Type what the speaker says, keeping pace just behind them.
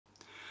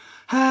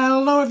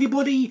Hello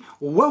everybody,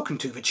 welcome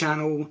to the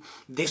channel.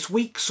 This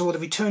week saw the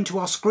return to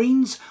our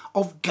screens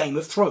of Game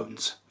of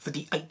Thrones for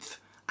the 8th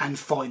and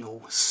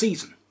final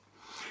season.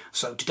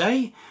 So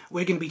today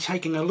we're going to be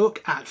taking a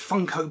look at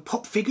Funko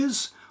Pop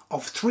figures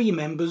of 3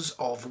 members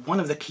of one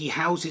of the key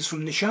houses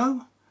from the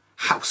show,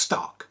 House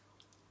Stark.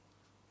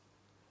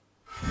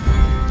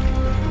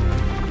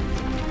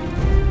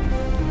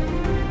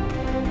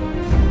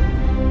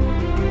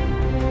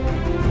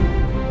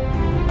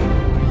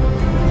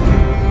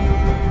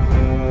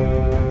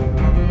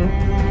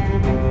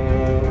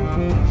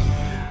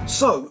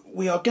 So,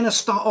 we are going to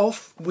start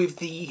off with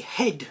the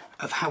head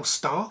of House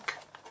Stark,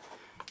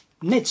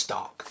 Ned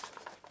Stark.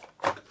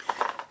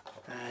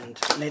 And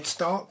Ned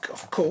Stark,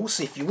 of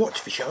course, if you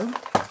watch the show,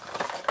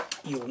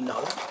 you'll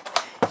know,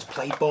 is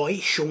played by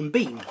Sean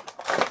Bean.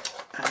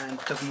 And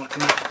doesn't want to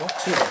come out of the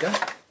box, here we go.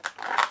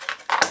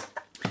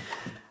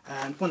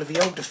 And one of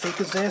the older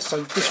figures there,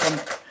 so this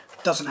one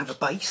doesn't have a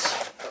base.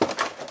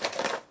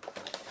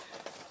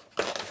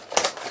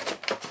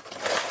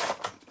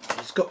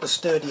 He's got the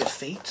sturdier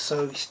feet,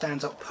 so he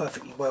stands up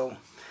perfectly well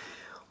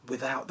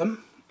without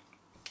them.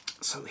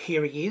 So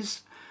here he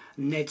is,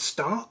 Ned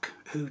Stark,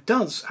 who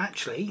does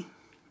actually,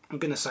 I'm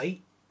going to say,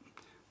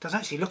 does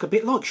actually look a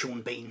bit like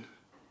Sean Bean.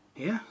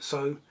 Yeah,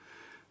 so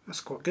that's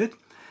quite good.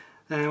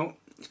 Now,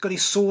 he's got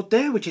his sword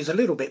there, which is a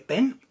little bit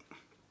bent.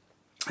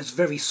 It's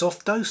very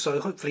soft though, so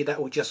hopefully that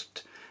will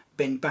just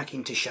bend back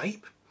into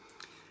shape.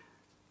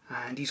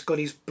 And he's got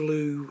his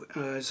blue,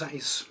 is that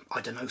his,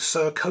 I don't know,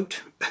 surcoat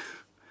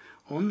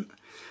on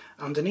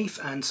underneath,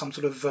 and some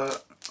sort of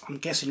I'm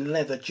guessing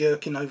leather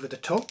jerkin over the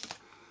top,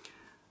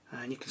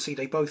 and you can see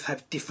they both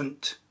have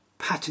different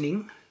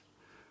patterning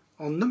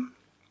on them.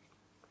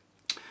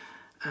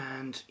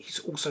 And he's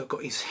also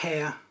got his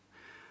hair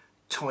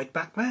tied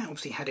back there.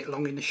 Obviously he had it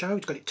long in the show,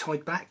 he's got it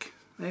tied back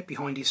there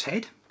behind his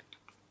head.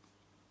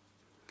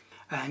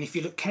 And if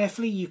you look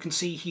carefully you can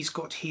see he's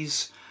got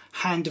his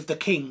Hand of the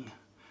King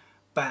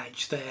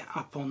badge there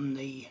up on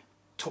the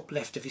top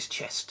left of his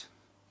chest.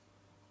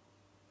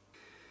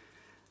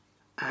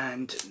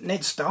 And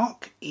Ned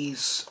Stark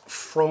is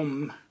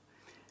from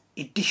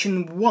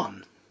edition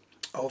 1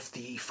 of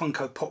the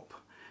Funko Pop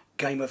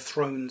Game of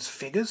Thrones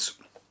figures.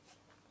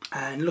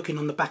 And looking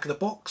on the back of the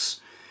box,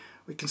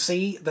 we can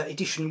see that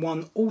edition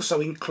 1 also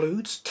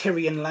includes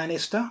Tyrion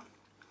Lannister,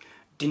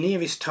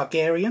 Daenerys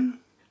Targaryen,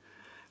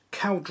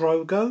 Khal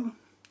Drogo,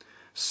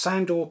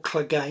 Sandor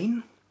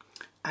Clegane,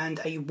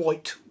 and a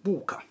White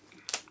Walker.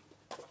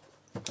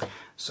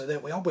 So there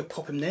we are, we'll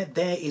pop him there.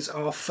 There is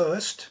our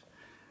first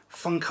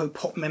Funko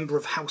Pop member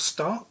of House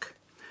Stark,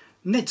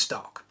 Ned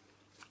Stark.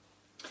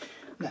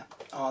 Now,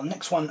 our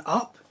next one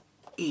up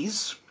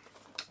is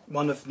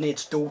one of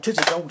Ned's daughters,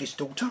 his oldest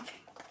daughter.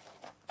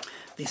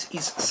 This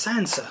is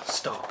Sansa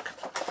Stark.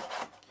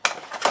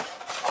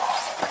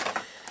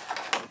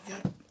 There we go.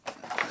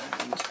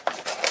 And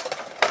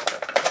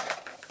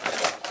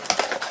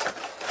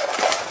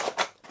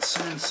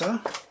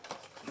Sansa,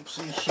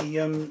 obviously she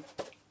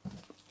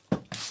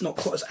not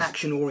quite as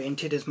action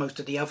oriented as most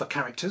of the other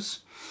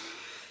characters.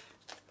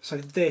 So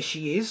there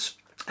she is,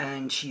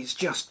 and she's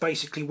just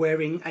basically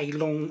wearing a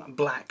long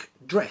black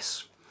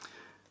dress.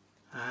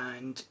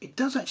 And it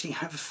does actually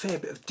have a fair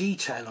bit of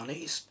detail on it.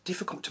 It's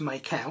difficult to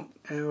make out.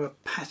 There are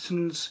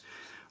patterns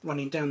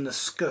running down the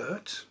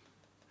skirt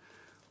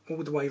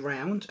all the way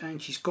round, and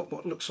she's got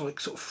what looks like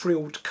sort of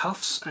frilled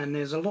cuffs, and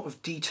there's a lot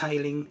of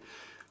detailing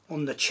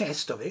on the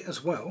chest of it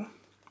as well.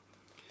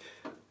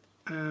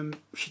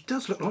 She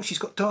does look like she's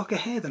got darker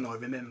hair than I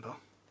remember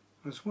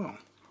as well.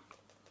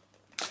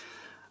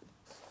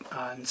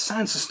 And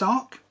Sansa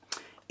Stark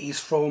is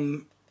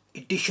from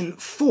edition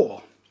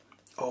 4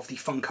 of the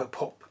Funko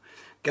Pop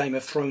Game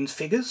of Thrones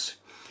figures,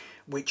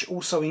 which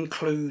also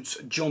includes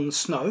Jon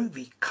Snow,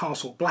 the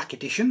Castle Black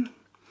edition,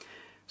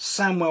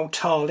 Samwell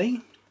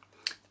Tarly,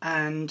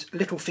 and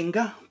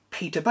Littlefinger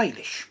Peter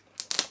Baelish.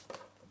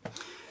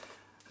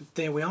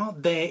 There we are,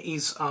 there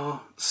is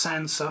our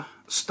Sansa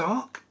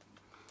Stark,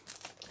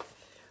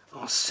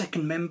 our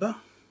second member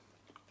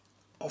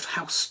of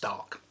House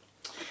Stark.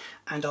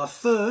 And our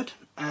third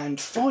and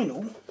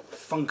final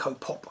Funko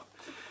Pop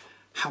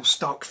House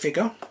Stark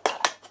figure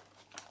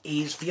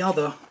is the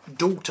other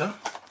daughter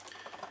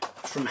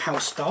from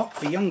House Stark,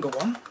 the younger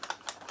one,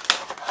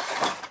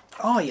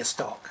 Arya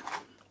Stark.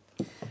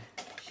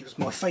 She was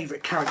my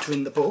favourite character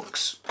in the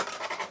books,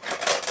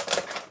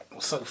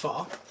 or so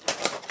far,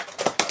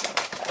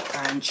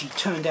 and she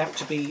turned out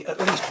to be at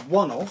least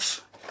one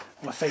of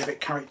my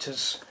favourite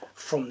characters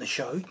from the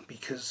show,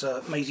 because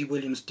Maisie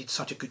Williams did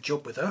such a good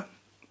job with her.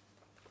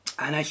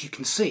 And as you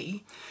can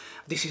see,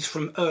 this is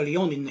from early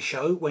on in the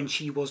show when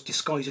she was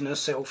disguising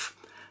herself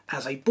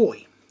as a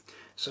boy.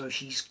 So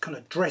she's kind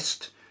of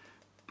dressed,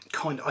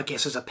 I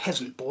guess, as a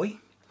peasant boy.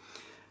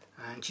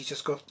 And she's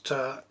just got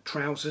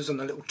trousers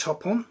and a little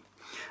top on.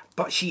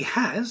 But she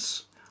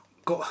has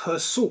got her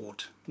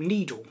sword,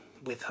 Needle,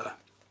 with her.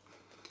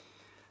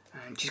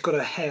 And she's got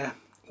her hair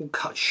all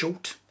cut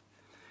short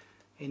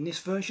in this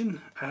version.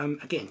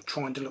 Again,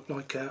 trying to look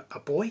like a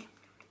boy.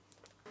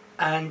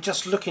 And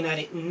just looking at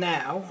it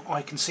now,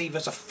 I can see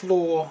there's a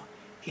flaw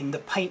in the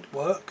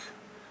paintwork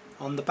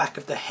on the back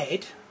of the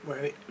head where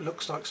it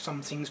looks like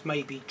something's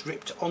maybe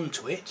dripped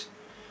onto it.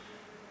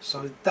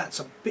 So that's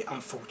a bit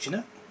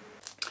unfortunate.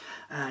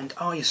 And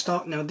Arya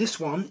Stark, now this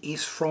one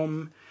is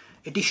from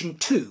edition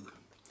 2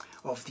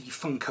 of the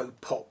Funko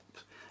Pop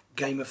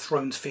Game of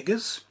Thrones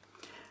figures.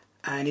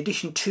 And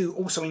edition 2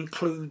 also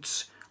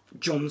includes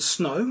Jon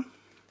Snow,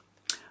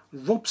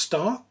 Robb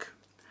Stark,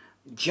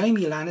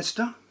 Jaime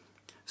Lannister,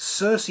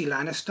 Cersei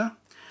Lannister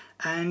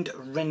and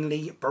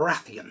Renly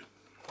Baratheon.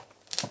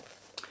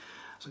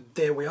 So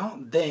there we are.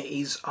 There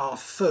is our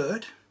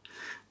third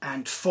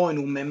and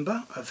final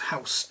member of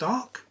House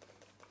Stark,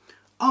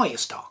 Arya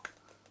Stark.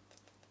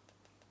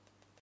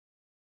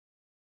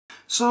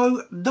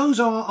 So those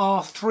are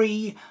our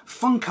 3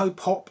 Funko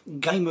Pop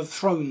Game of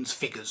Thrones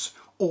figures,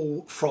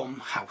 all from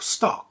House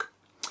Stark.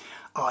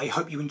 I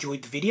hope you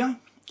enjoyed the video.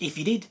 If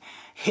you did,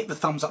 hit the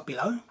thumbs up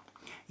below.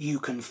 You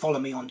can follow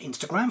me on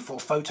Instagram for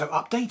photo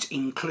updates,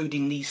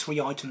 including these 3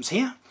 items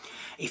here.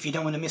 If you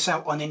don't want to miss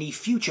out on any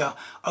future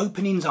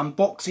openings,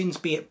 unboxings,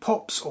 be it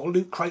pops or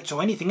loot crates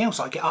or anything else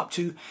I get up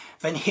to,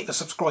 then hit the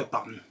subscribe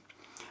button.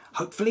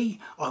 Hopefully,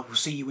 I will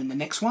see you in the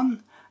next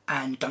one.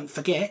 And don't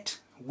forget,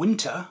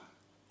 winter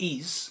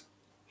is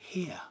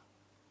here.